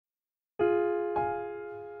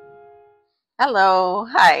Hello,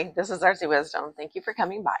 hi, this is RC Wisdom. Thank you for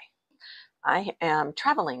coming by. I am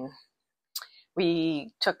traveling.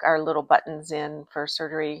 We took our little buttons in for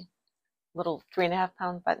surgery, little 3.5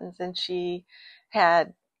 pound buttons, and she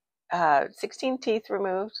had 16 teeth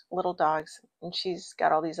removed, little dogs, and she's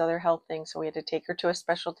got all these other health things, so we had to take her to a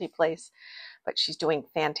specialty place, but she's doing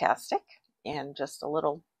fantastic and just a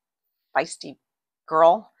little feisty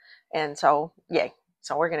girl, and so yay.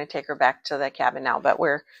 So we're going to take her back to the cabin now, but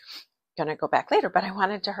we're going to go back later, but I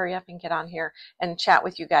wanted to hurry up and get on here and chat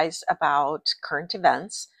with you guys about current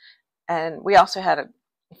events. And we also had a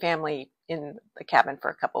family in the cabin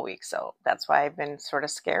for a couple weeks, so that's why I've been sort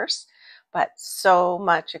of scarce. But so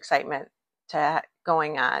much excitement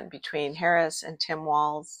going on between Harris and Tim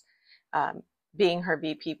Walz being her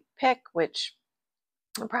VP pick, which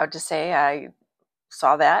I'm proud to say I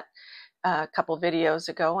saw that a couple videos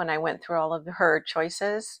ago when I went through all of her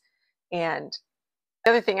choices. And the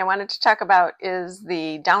other thing I wanted to talk about is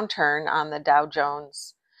the downturn on the Dow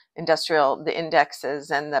Jones Industrial, the indexes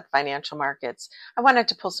and the financial markets. I wanted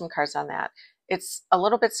to pull some cards on that. It's a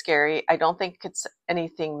little bit scary. I don't think it's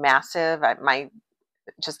anything massive. My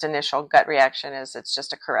just initial gut reaction is it's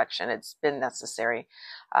just a correction. It's been necessary.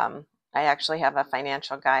 I actually have a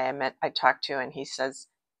financial guy I talked to, and he says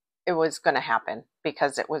it was going to happen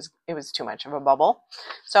because it was too much of a bubble.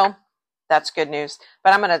 So that's good news.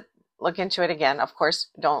 But I'm going to look into it again. Of course,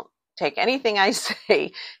 don't take anything I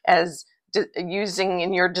say as using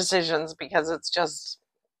in your decisions, because it's just,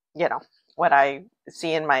 what I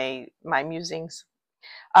see in my musings.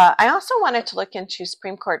 I also wanted to look into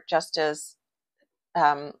Supreme Court Justice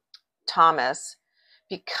Thomas,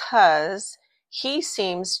 because he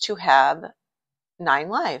seems to have 9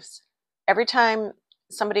 lives. Every time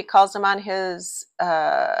somebody calls him on his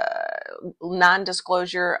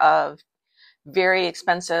non-disclosure of very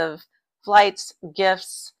expensive flights,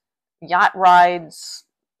 gifts, yacht rides,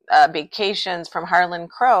 vacations from Harlan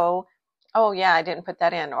Crow, oh yeah, I didn't put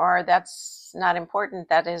that in, or that's not important,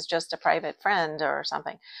 that is just a private friend or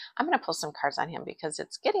something. I'm going to pull some cards on him because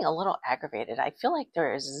it's getting a little aggravated. I feel like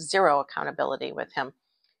there is zero accountability with him.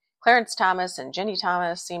 Clarence Thomas and Ginny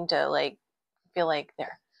Thomas seem to feel like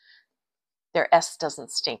their S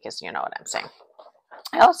doesn't stink, as you know what I'm saying.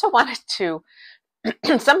 I also wanted to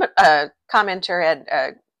some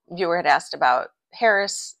viewer had asked about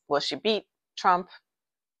Harris. Will she beat Trump?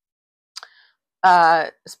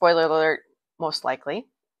 Spoiler alert, most likely,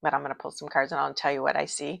 but I'm going to pull some cards and I'll tell you what I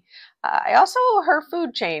see. Her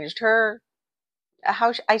food changed.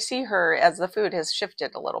 How I see her as the food has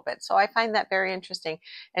shifted a little bit. So I find that very interesting.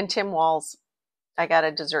 And Tim Walz, I got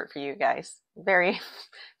a dessert for you guys. Very,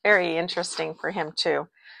 very interesting for him too.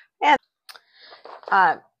 And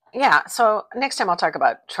yeah, so next time I'll talk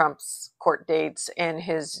about Trump's court dates and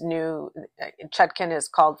his new, Chutkin is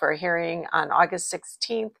called for a hearing on August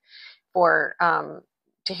 16th for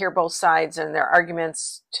to hear both sides and their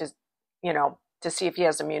arguments to see if he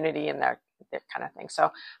has immunity and that kind of thing.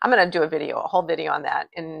 So I'm going to do a whole video on that,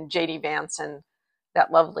 and JD Vance and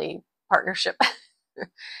that lovely partnership.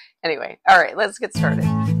 Anyway, all right, let's get started.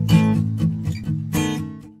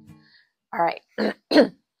 All right,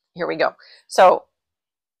 here we go. So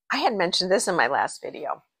I had mentioned this in my last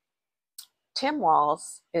video. Tim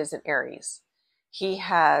Walz is an Aries.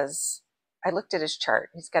 I looked at his chart.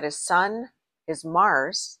 He's got his sun, his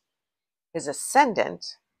Mars, his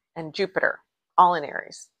ascendant, and Jupiter, all in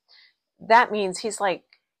Aries. That means he's like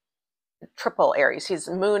triple Aries. His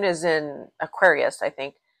moon is in Aquarius, I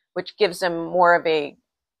think, which gives him more of a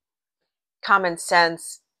common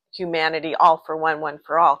sense, humanity, all for one, one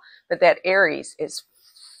for all. But that Aries is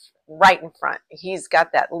right in front. He's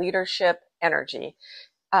got that leadership energy.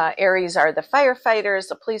 Aries are the firefighters,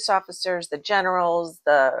 the police officers, the generals,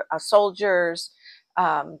 the soldiers,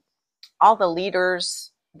 all the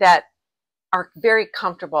leaders that are very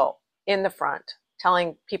comfortable in the front,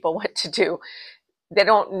 telling people what to do.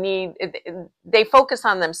 They focus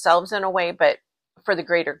on themselves in a way, but for the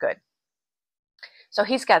greater good. So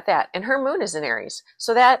he's got that. And her moon is in Aries.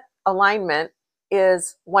 So that alignment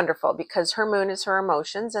is wonderful because her moon is her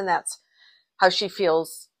emotions, and that's how she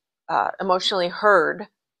feels emotionally heard.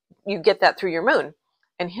 You get that through your moon,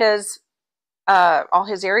 and all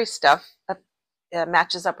his Aries stuff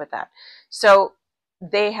matches up with that. So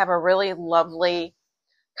they have a really lovely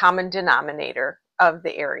common denominator of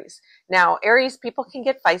the Aries. Now, Aries people can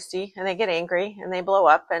get feisty and they get angry and they blow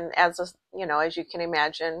up, and as you can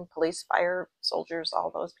imagine, police, fire, soldiers,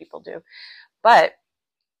 all those people do. But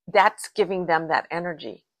that's giving them that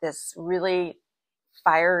energy, this really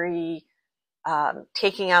fiery,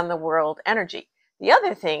 taking on the world energy. The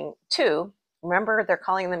other thing too, remember they're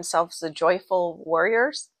calling themselves the joyful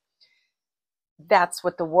warriors. That's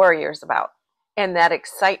what the warrior is about. And that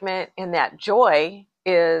excitement and that joy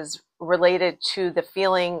is related to the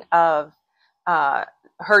feeling of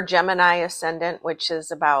her Gemini ascendant, which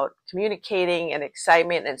is about communicating and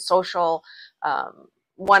excitement and social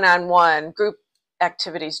one-on-one group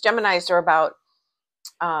activities. Geminis are about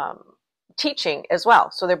teaching as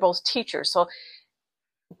well. So they're both teachers. So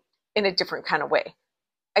in a different kind of way.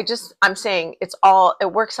 I'm saying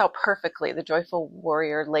it works out perfectly, the joyful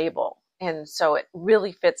warrior label. And so it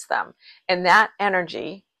really fits them. And that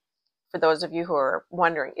energy, for those of you who are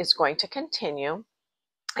wondering, is going to continue.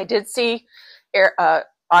 I did see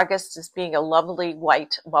August as being a lovely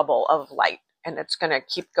white bubble of light, and it's going to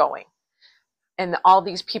keep going. And all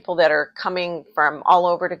these people that are coming from all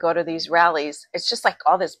over to go to these rallies, it's just like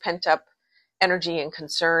all this pent up energy and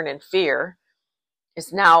concern and fear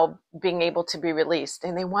is now being able to be released,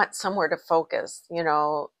 and they want somewhere to focus. You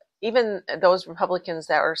know, even those Republicans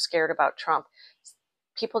that are scared about Trump,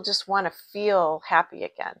 people just want to feel happy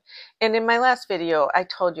again. And in my last video, I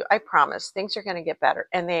told you, I promise things are going to get better,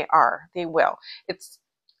 and they will. It's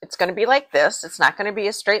going to be like this. It's not going to be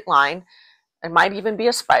a straight line. It might even be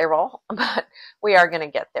a spiral, but we are going to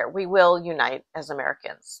get there. We will unite as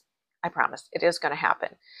Americans. I promise. It is going to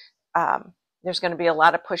happen. There's going to be a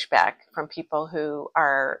lot of pushback from people who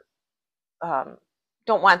are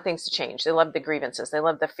don't want things to change. They love the grievances. They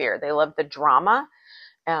love the fear. They love the drama.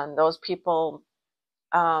 And those people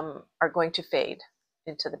are going to fade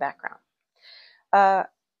into the background.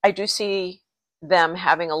 I do see them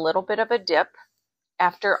having a little bit of a dip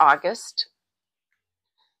after August.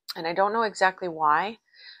 And I don't know exactly why.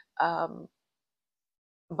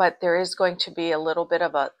 But there is going to be a little bit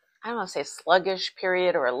of a, I don't want to say sluggish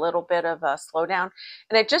period or a little bit of a slowdown.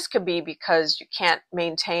 And it just could be because you can't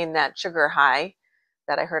maintain that sugar high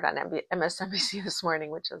that I heard on MSNBC this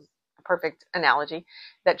morning, which is a perfect analogy,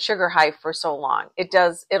 that sugar high for so long. It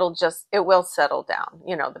will settle down.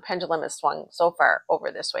 You know, the pendulum has swung so far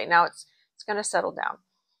over this way. Now it's going to settle down,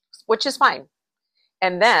 which is fine.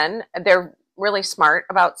 And then they're really smart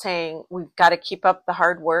about saying, we've got to keep up the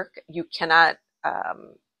hard work. You cannot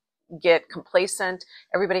get complacent.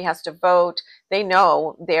 Everybody has to vote. They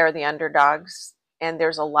know they are the underdogs, and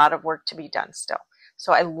there's a lot of work to be done still.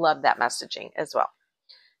 So I love that messaging as well.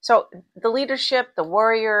 So the leadership, the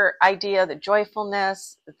warrior idea, the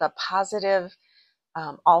joyfulness, the positive,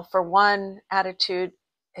 all for one attitude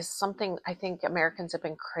is something I think Americans have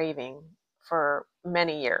been craving for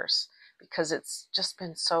many years, because it's just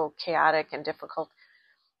been so chaotic and difficult.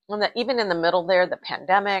 And that even in the middle there, the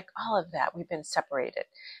pandemic, all of that, we've been separated.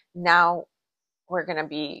 Now we're going to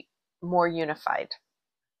be more unified.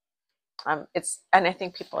 And I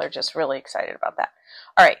think people are just really excited about that.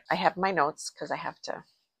 All right, I have my notes because I have to.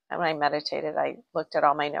 When I meditated, I looked at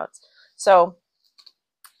all my notes. So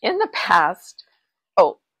in the past,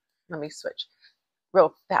 let me switch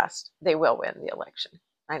real fast. They will win the election.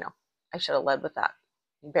 I know. I should have led with that.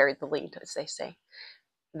 Buried the lead, as they say.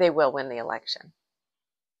 They will win the election.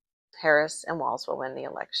 Harris and Walz will win the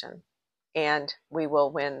election. And we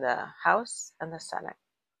will win the House and the Senate.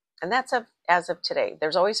 And that's as of today.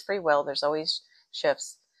 There's always free will. There's always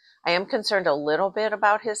shifts. I am concerned a little bit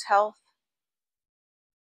about his health,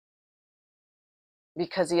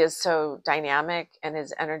 because he is so dynamic and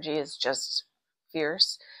his energy is just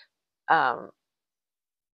fierce. And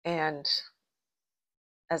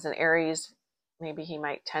as an Aries, maybe he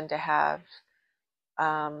might tend to have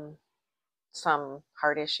some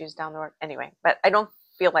heart issues down the road. Anyway, but I don't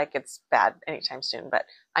feel like it's bad anytime soon, but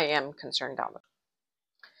I am concerned down the road.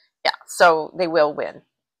 Yeah, so they will win,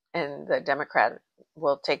 and the Democrat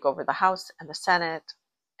will take over the House and the Senate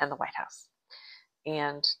and the White House.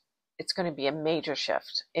 And it's going to be a major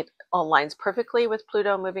shift. It aligns perfectly with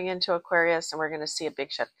Pluto moving into Aquarius, and we're going to see a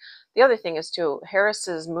big shift. The other thing is, too,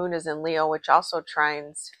 Harris's moon is in Leo, which also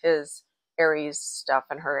trines his Aries stuff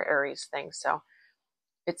and her Aries thing. So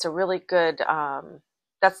it's a really good,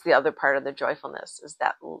 that's the other part of the joyfulness, is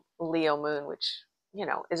that Leo moon, which, you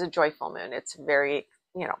know, is a joyful moon. It's very,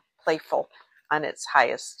 you know, playful on its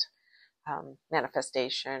highest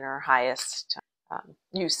manifestation or highest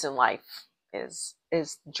use in life is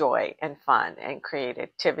joy and fun and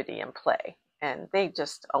creativity and play. And they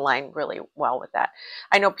just align really well with that.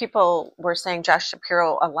 I know people were saying Josh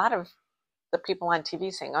Shapiro, a lot of the people on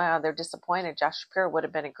TV saying, oh, they're disappointed. Josh Shapiro would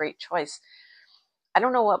have been a great choice. I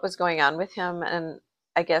don't know what was going on with him, and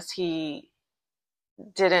I guess he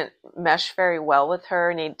didn't mesh very well with her,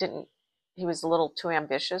 and he was a little too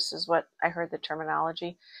ambitious is what I heard the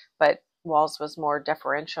terminology, but Walz was more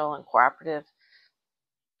deferential and cooperative,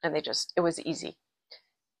 and it was easy.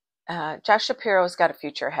 Josh Shapiro's got a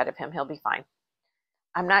future ahead of him. He'll be fine.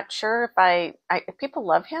 I'm not sure if people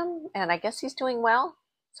love him, and I guess he's doing well.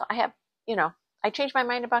 So I have, I changed my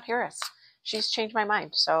mind about Harris. She's changed my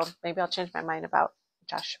mind. So maybe I'll change my mind about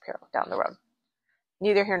Josh Shapiro down the road.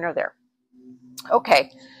 Neither here nor there.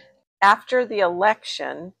 Okay. After the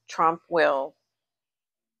election, Trump will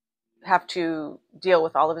have to deal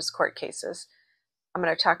with all of his court cases. I'm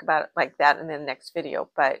going to talk about it like that in the next video,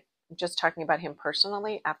 but just talking about him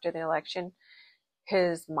personally after the election,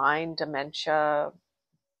 his mind, dementia,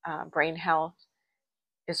 brain health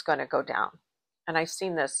is going to go down. And I've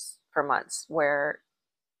seen this for months where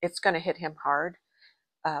it's going to hit him hard.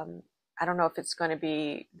 I don't know if it's going to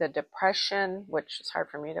be the depression, which is hard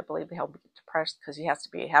for me to believe he'll be depressed because he has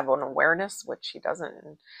to have an awareness, which he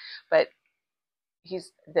doesn't. But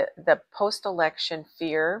he's the post-election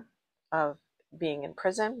fear of being in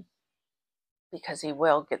prison, because he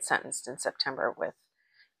will get sentenced in September with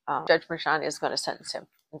Judge Merchan is going to sentence him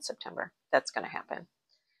in September. That's going to happen.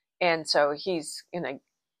 And so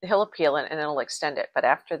he'll appeal it and it'll extend it. But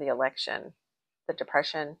after the election, the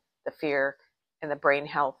depression, the fear, and the brain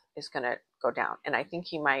health is going to go down. And I think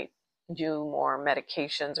he might do more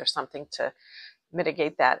medications or something to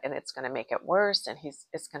mitigate that, and it's going to make it worse, and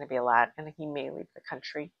it's going to be a lot, and he may leave the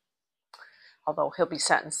country. Although he'll be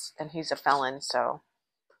sentenced, and he's a felon, so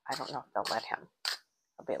I don't know if they'll let him.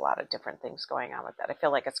 There'll be a lot of different things going on with that. I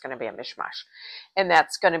feel like it's going to be a mishmash. And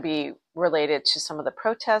that's going to be related to some of the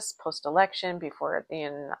protests post-election before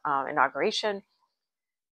the inauguration.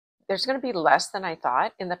 There's going to be less than I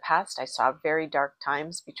thought. In the past, I saw very dark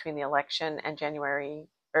times between the election and January,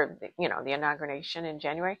 or, the inauguration in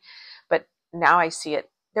January. But now I see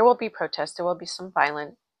it. There will be protests. There will be some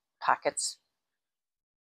violent pockets.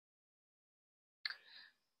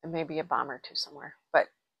 And maybe a bomb or two somewhere. But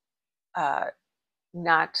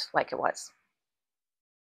not like it was.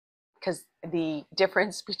 Because the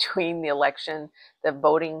difference between the election, the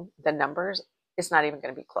voting, the numbers, is not even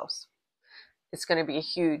going to be close. It's going to be a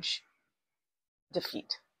huge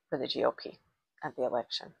defeat for the GOP at the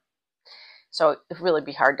election. So it'd really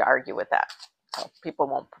be hard to argue with that. So people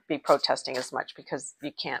won't be protesting as much because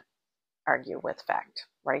you can't argue with fact,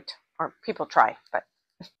 right? Or people try, but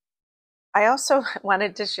I also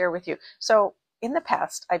wanted to share with you. So in the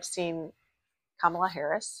past, I've seen Kamala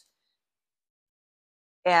Harris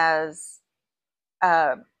as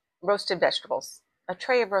roasted vegetables, a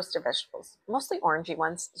tray of roasted vegetables, mostly orangey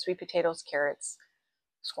ones, sweet potatoes, carrots,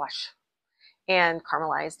 squash, and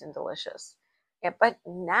caramelized and delicious. But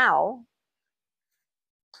now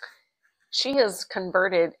she has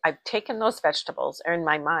converted, I've taken those vegetables, or in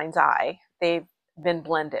my mind's eye, they've been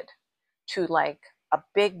blended to like a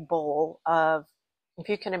big bowl of, if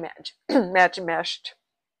you can imagine mashed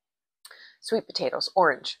sweet potatoes,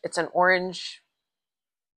 orange. It's an orange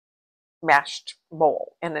mashed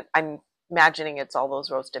bowl. And I'm imagining it's all those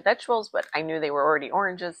roasted vegetables, but I knew they were already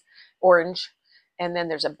orange. And then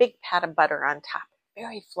there's a big pat of butter on top.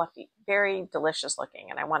 Very fluffy, very delicious looking.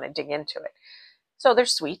 And I want to dig into it. So they're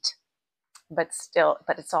sweet, but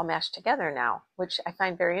it's all mashed together now, which I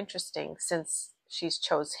find very interesting since she's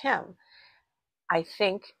chose him. I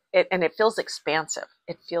think it feels expansive.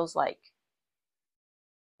 It feels like,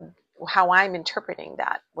 how I'm interpreting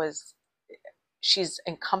that was, she's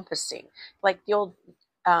encompassing, like the old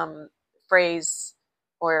phrase,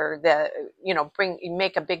 or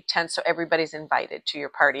make a big tent so everybody's invited to your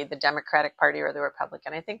party, the Democratic Party or the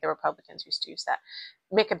Republican. I think the Republicans used to use that.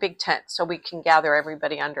 Make a big tent so we can gather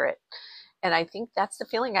everybody under it. And I think that's the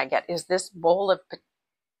feeling I get, is this bowl of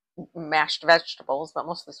mashed vegetables, but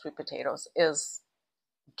mostly sweet potatoes, it's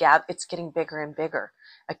getting bigger and bigger,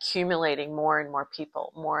 accumulating more and more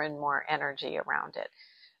people, more and more energy around it.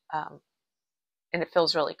 And it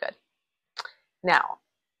feels really good. Now,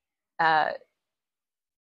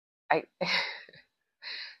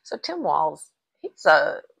 so Tim Walz, he's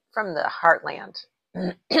from the heartland,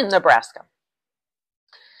 Nebraska,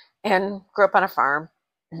 and grew up on a farm.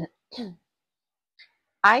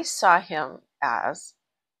 I saw him as,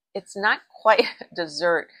 it's not quite a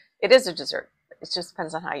dessert. It is a dessert. It just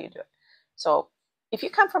depends on how you do it. So if you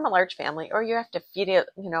come from a large family, or you have to feed it,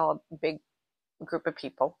 a big group of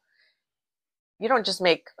people, you don't just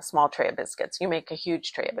make a small tray of biscuits. You make a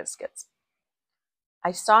huge tray of biscuits.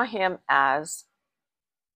 I saw him as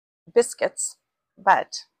biscuits,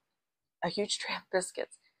 but a huge tray of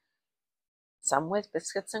biscuits. Some with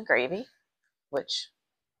biscuits and gravy, which,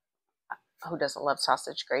 who doesn't love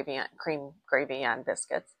sausage gravy, cream gravy on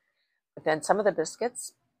biscuits? But then some of the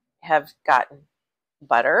biscuits have gotten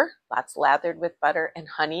butter, lots lathered with butter, and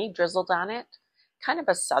honey drizzled on it. Kind of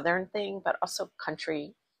a southern thing, but also a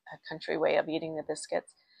country way of eating the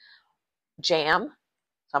biscuits. Jam.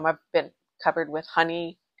 Some have been covered with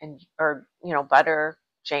honey and, or, butter,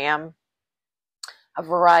 jam, a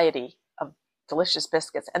variety of delicious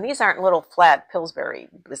biscuits. And these aren't little flat Pillsbury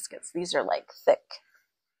biscuits. These are like thick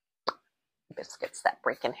biscuits that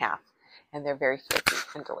break in half, and they're very flaky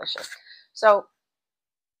and delicious. So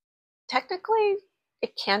technically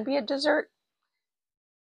it can be a dessert,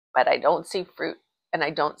 but I don't see fruit and I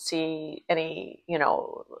don't see any,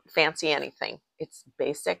 fancy anything. It's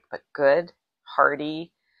basic but good,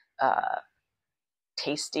 hearty,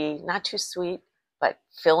 tasty, not too sweet, but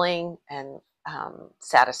filling and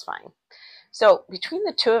satisfying. So between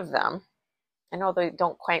the two of them, I know they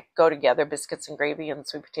don't quite go together, biscuits and gravy and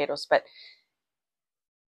sweet potatoes, but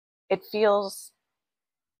it feels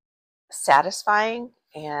satisfying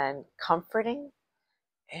and comforting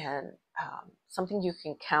and something you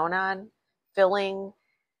can count on, filling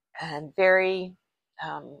and very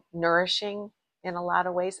nourishing in a lot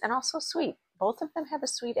of ways, and also sweet. Both of them have a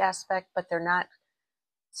sweet aspect, but they're not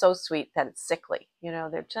so sweet that it's sickly.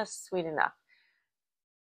 They're just sweet enough.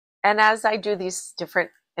 And as I do these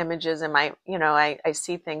different images in my, I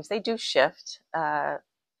see things, they do shift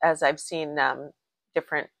as I've seen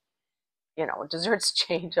different, desserts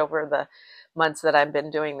change over the months that I've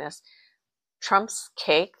been doing this. Trump's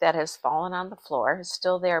cake that has fallen on the floor is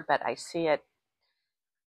still there, but I see it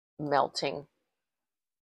melting.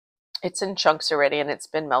 It's in chunks already, and it's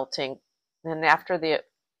been melting. And after the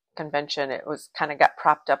convention, it was kind of got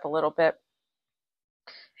propped up a little bit.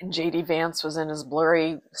 And J.D. Vance was in his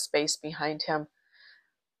blurry space behind him.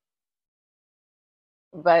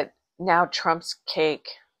 But now Trump's cake,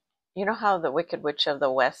 you know how the Wicked Witch of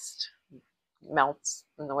the West melts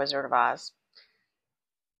in The Wizard of Oz?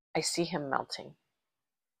 I see him melting.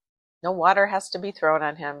 No water has to be thrown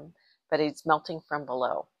on him, but he's melting from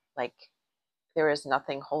below. Like there is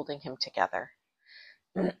nothing holding him together.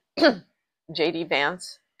 J.D.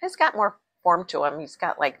 Vance has got more form to him. He's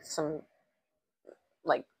got like some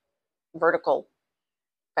like vertical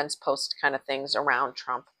fence post kind of things around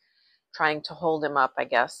Trump, trying to hold him up, I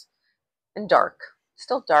guess. And dark,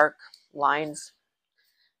 still dark lines.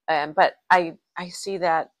 But I see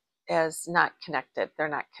that as not connected. They're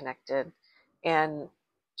not connected. And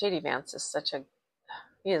J.D. Vance is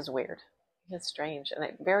he is weird. He is strange and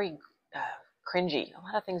very cringy. A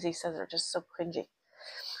lot of things he says are just so cringy.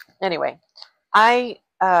 Anyway, I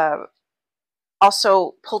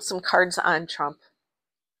also pulled some cards on Trump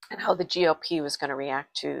and how the GOP was going to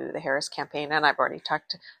react to the Harris campaign. And I've already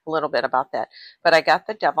talked a little bit about that. But I got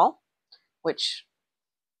the Devil, which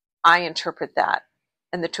I interpret that,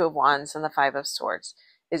 and the Two of Wands and the Five of Swords,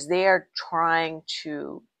 is they are trying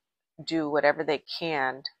to do whatever they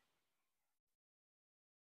can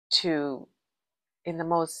to, in the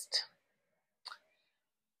most,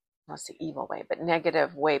 not the evil way, but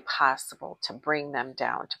negative way possible, to bring them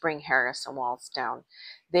down, to bring Harris and Walz down.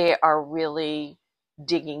 They are really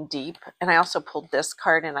digging deep. And I also pulled this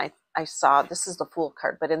card, and I saw, this is the Fool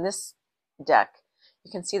card, but in this deck,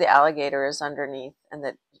 you can see the alligator is underneath, and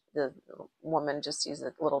that the woman just sees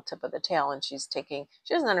the little tip of the tail, and she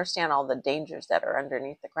doesn't understand all the dangers that are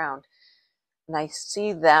underneath the ground. And I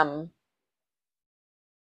see them,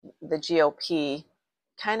 the GOP,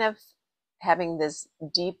 kind of having this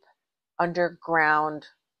deep underground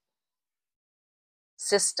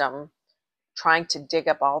system, trying to dig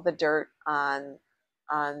up all the dirt on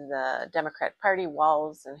the Democrat Party,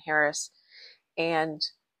 Walz and Harris. And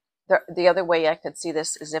the other way I could see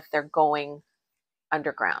this is if they're going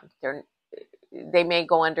underground. They may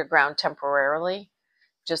go underground temporarily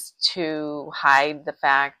just to hide the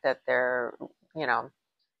fact that they're,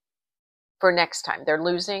 for next time. They're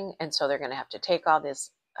losing, and so they're going to have to take all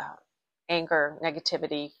this anger,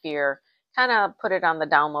 negativity, fear, kind of put it on the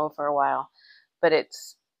down low for a while, but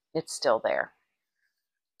it's still there.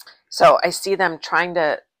 So I see them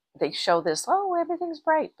they show this, oh, everything's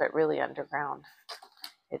bright, but really underground.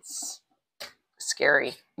 It's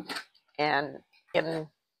scary and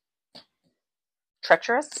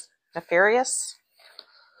treacherous, nefarious,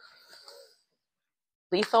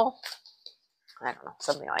 lethal. I don't know,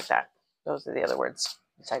 something like that. Those are the other words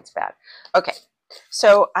besides bad. Okay,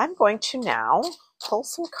 so I'm going to now pull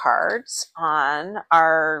some cards on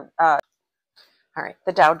our, all right,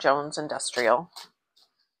 the Dow Jones Industrial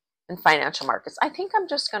and financial markets. I think I'm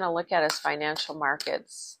just going to look at as financial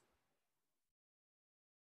markets.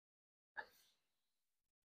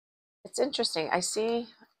 It's interesting. I see,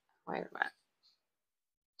 wait a minute.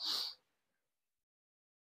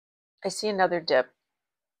 I see another dip.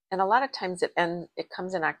 And a lot of times it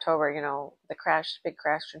comes in October, the big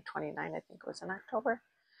crash in 29, I think it was in October.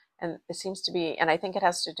 And it seems to be, and I think it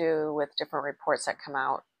has to do with different reports that come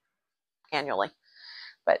out annually.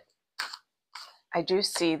 But I do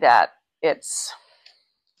see that there's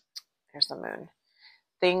the moon.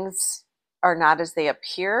 Things are not as they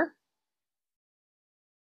appear.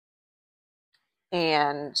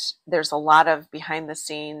 And there's a lot of behind the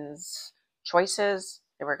scenes choices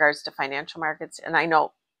in regards to financial markets. And I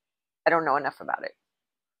don't know enough about it.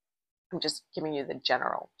 I'm just giving you the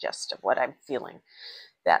general gist of what I'm feeling,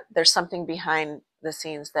 that there's something behind the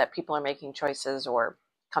scenes that people are making choices, or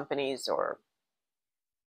companies or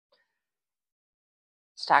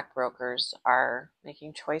stockbrokers are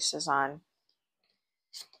making choices on.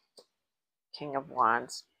 King of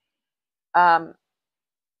Wands.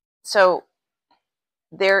 So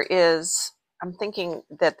there is, I'm thinking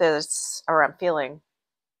that this, or I'm feeling,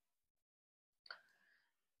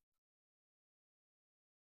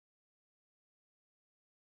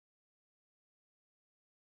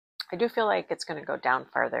 I do feel like it's going to go down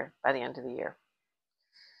farther by the end of the year,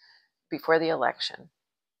 before the election.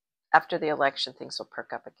 After the election, things will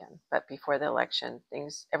perk up again. But before the election,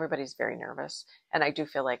 everybody's very nervous. And I do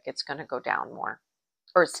feel like it's going to go down more,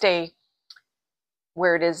 or stay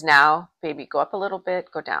where it is now. Maybe go up a little bit,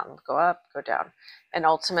 go down, go up, go down. And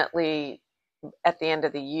ultimately, at the end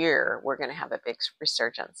of the year, we're going to have a big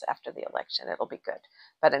resurgence after the election. It'll be good.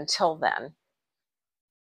 But until then,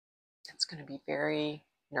 it's going to be very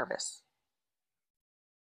nervous.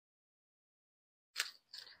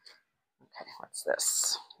 Okay, what's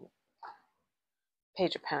this?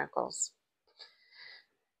 Page of Pentacles.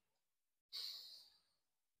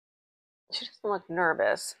 She doesn't look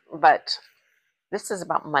nervous, but this is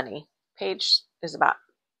about money. Page is about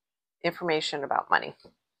information about money.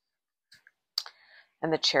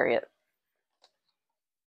 And the Chariot.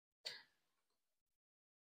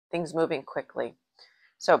 Things moving quickly.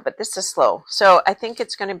 So, but this is slow. So I think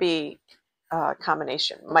it's going to be a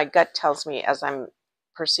combination. My gut tells me, as I'm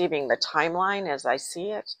perceiving the timeline as I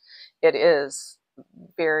see it, it is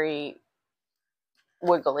very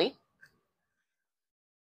wiggly,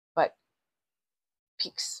 but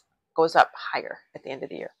peaks, goes up higher at the end of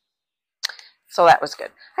the year. So that was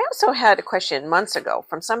good. I also had a question months ago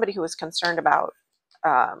from somebody who was concerned about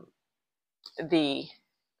the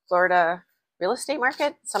Florida real estate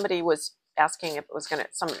market. Somebody was asking if it was going to,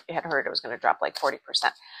 somebody had heard it was going to drop like 40%.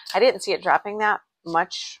 I didn't see it dropping that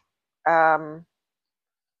much.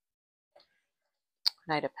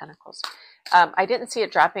 Knight of Pentacles. I didn't see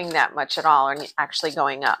it dropping that much at all, and actually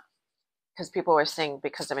going up, because people were saying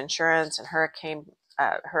because of insurance and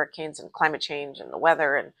hurricanes and climate change and the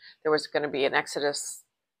weather, and there was going to be an exodus,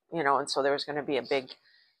 and so there was going to be a big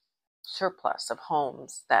surplus of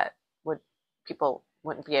homes that people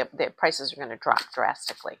wouldn't be able, their prices are going to drop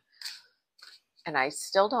drastically. And I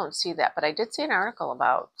still don't see that, but I did see an article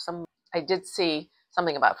about I did see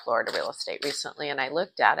something about Florida real estate recently, and I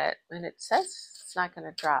looked at it, and it says it's not going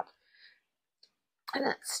to drop. And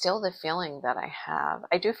that's still the feeling that I have.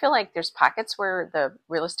 I do feel like there's pockets where the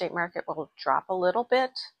real estate market will drop a little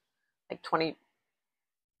bit, like 20,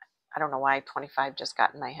 I don't know why 25 just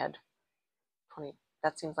got in my head. 20,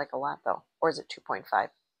 that seems like a lot though. Or is it 2.5?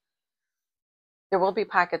 There will be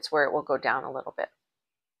pockets where it will go down a little bit,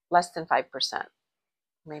 less than 5%,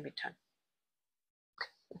 maybe 10.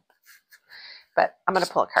 But I'm going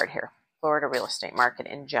to pull a card here. Florida real estate market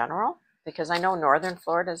in general, because I know northern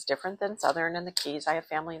Florida is different than southern and the Keys. I have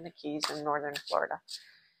family in the Keys and northern Florida.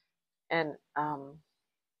 And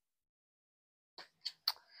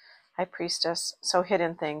High Priestess, so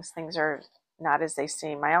hidden things. Things are not as they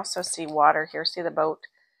seem. I also see water here. See the boat?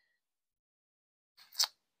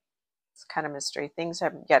 It's kind of mystery. Things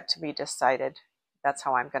have yet to be decided. That's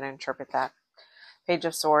how I'm going to interpret that. Page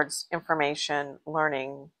of Swords, information,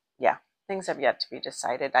 learning. Yeah, things have yet to be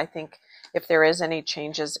decided. I think if there is any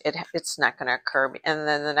changes, it's not going to occur. And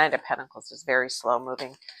then the Knight of Pentacles is very slow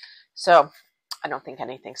moving. So I don't think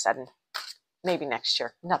anything's sudden. Maybe next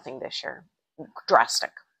year. Nothing this year.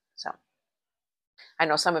 Drastic. So I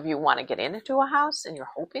know some of you want to get into a house and you're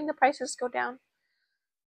hoping the prices go down.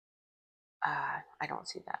 I don't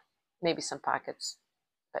see that. Maybe some pockets,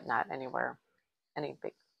 but not anywhere, any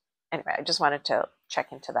big. Anyway, I just wanted to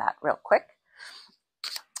check into that real quick.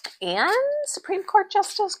 And Supreme Court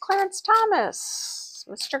Justice Clarence Thomas,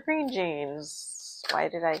 Mr. Green Jeans. Why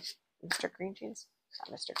did Mr. Green Jeans? It's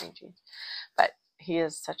not Mr. Green Jeans. But he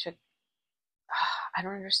is such a, I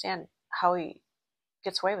don't understand how he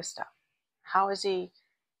gets away with stuff. How is he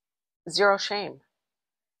zero shame,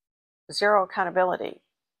 zero accountability?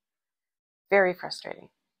 Very frustrating.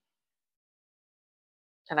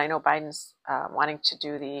 And I know Biden's wanting to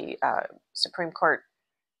do the Supreme Court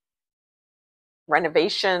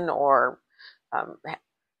renovation, or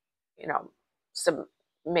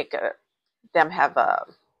make them have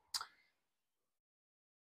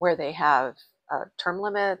where they have term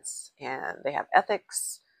limits and they have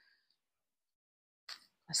ethics,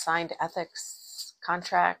 assigned ethics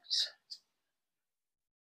contract.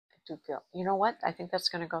 I do feel, you know what? I think that's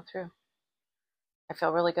going to go through. I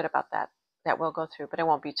feel really good about that. That will go through, but it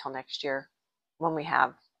won't be till next year when we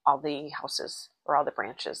have all the houses or all the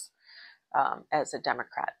branches as a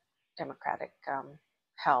democratic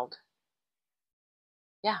held.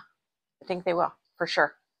 Yeah, I think they will, for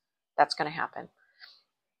sure. That's going to happen.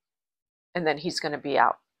 And then he's going to be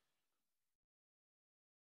out.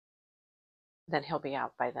 Then he'll be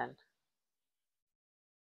out by then.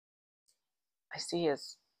 I see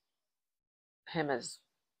him as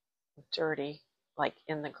dirty, like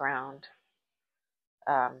in the ground,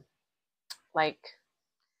 like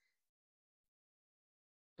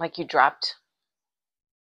you dropped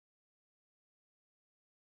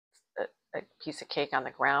a piece of cake on the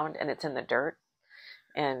ground and it's in the dirt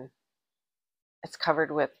and it's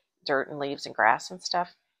covered with dirt and leaves and grass and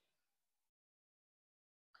stuff.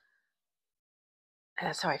 And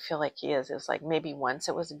that's how I feel like he is. It's like maybe once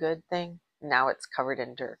it was a good thing, now it's covered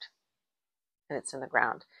in dirt and it's in the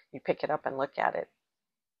ground. You pick it up and look at it.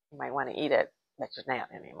 You might want to eat it, but you're not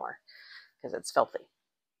anymore because it's filthy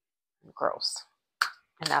and gross.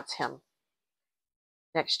 And that's him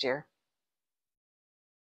next year.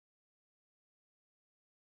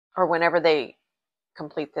 Or whenever they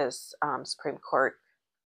complete this Supreme Court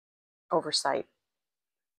oversight.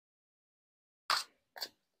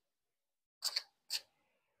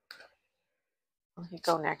 Will he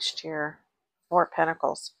go next year? 4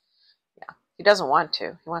 Pentacles. Yeah, he doesn't want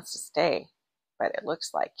to. He wants to stay. But it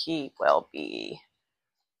looks like he will be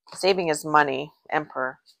saving his money.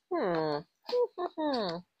 Emperor. He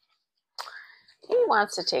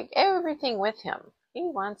wants to take everything with him. He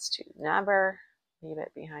wants to never leave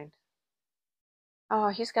it behind. Oh,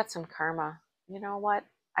 he's got some karma. You know what?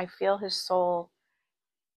 I feel his soul.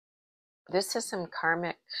 This is some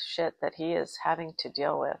karmic shit that he is having to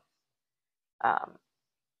deal with.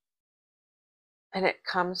 And it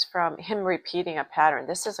comes from him repeating a pattern.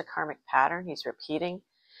 This is a karmic pattern he's repeating.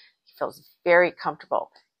 He feels very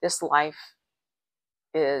comfortable. This life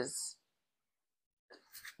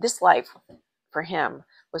for him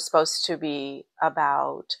was supposed to be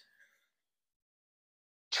about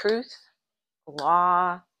truth,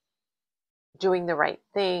 law, doing the right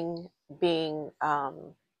thing, being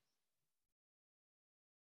on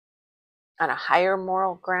a higher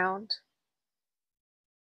moral ground.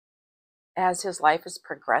 As his life has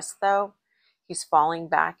progressed, though, he's falling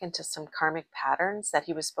back into some karmic patterns that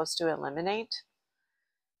he was supposed to eliminate.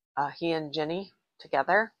 He and Jenny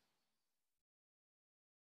together.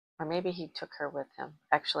 Or maybe he took her with him.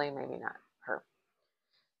 Actually, maybe not her.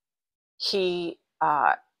 He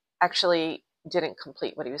actually didn't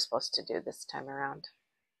complete what he was supposed to do this time around.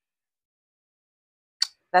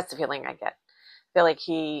 That's the feeling I get. I feel like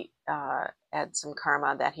he had some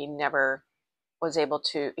karma that he never was able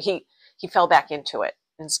to. He fell back into it.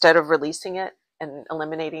 Instead of releasing it and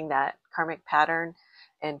eliminating that karmic pattern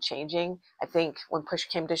and changing, I think when push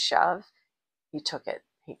came to shove, he took it.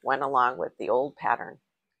 He went along with the old pattern.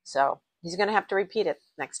 So he's going to have to repeat it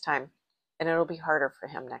next time. And it'll be harder for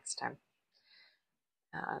him next time.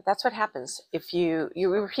 That's what happens. If you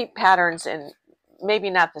repeat patterns in maybe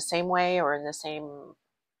not the same way or in the same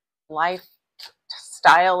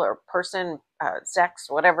lifestyle or person, sex,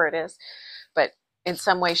 whatever it is, but in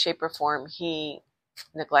some way, shape, or form, he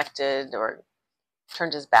neglected or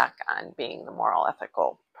turned his back on being the moral,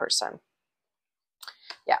 ethical person.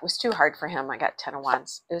 Yeah, it was too hard for him. I got 10 of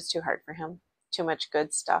Wands. It was too hard for him. Too much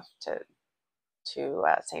good stuff to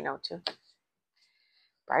say no to.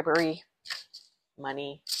 Bribery,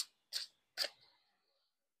 money.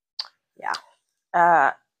 Yeah.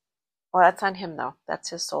 Well, that's on him, though. That's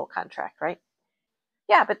his soul contract, right?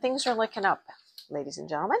 Yeah, but things are looking up, ladies and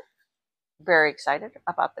gentlemen. Very excited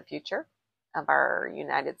about the future of our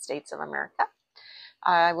United States of America.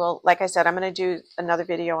 I will, like I said, I'm going to do another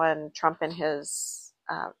video on Trump and his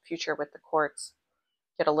future with the courts.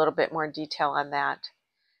 Get a little bit more detail on that.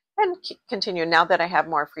 And continue. Now that I have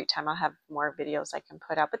more free time, I'll have more videos I can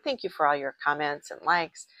put out. But thank you for all your comments and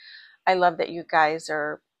likes. I love that you guys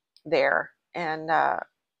are there and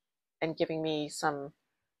giving me some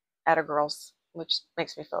atta girls, which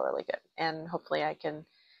makes me feel really good. And hopefully I can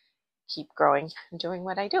keep growing and doing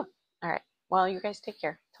what I do. All right. Well, you guys take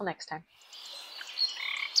care. Till next time.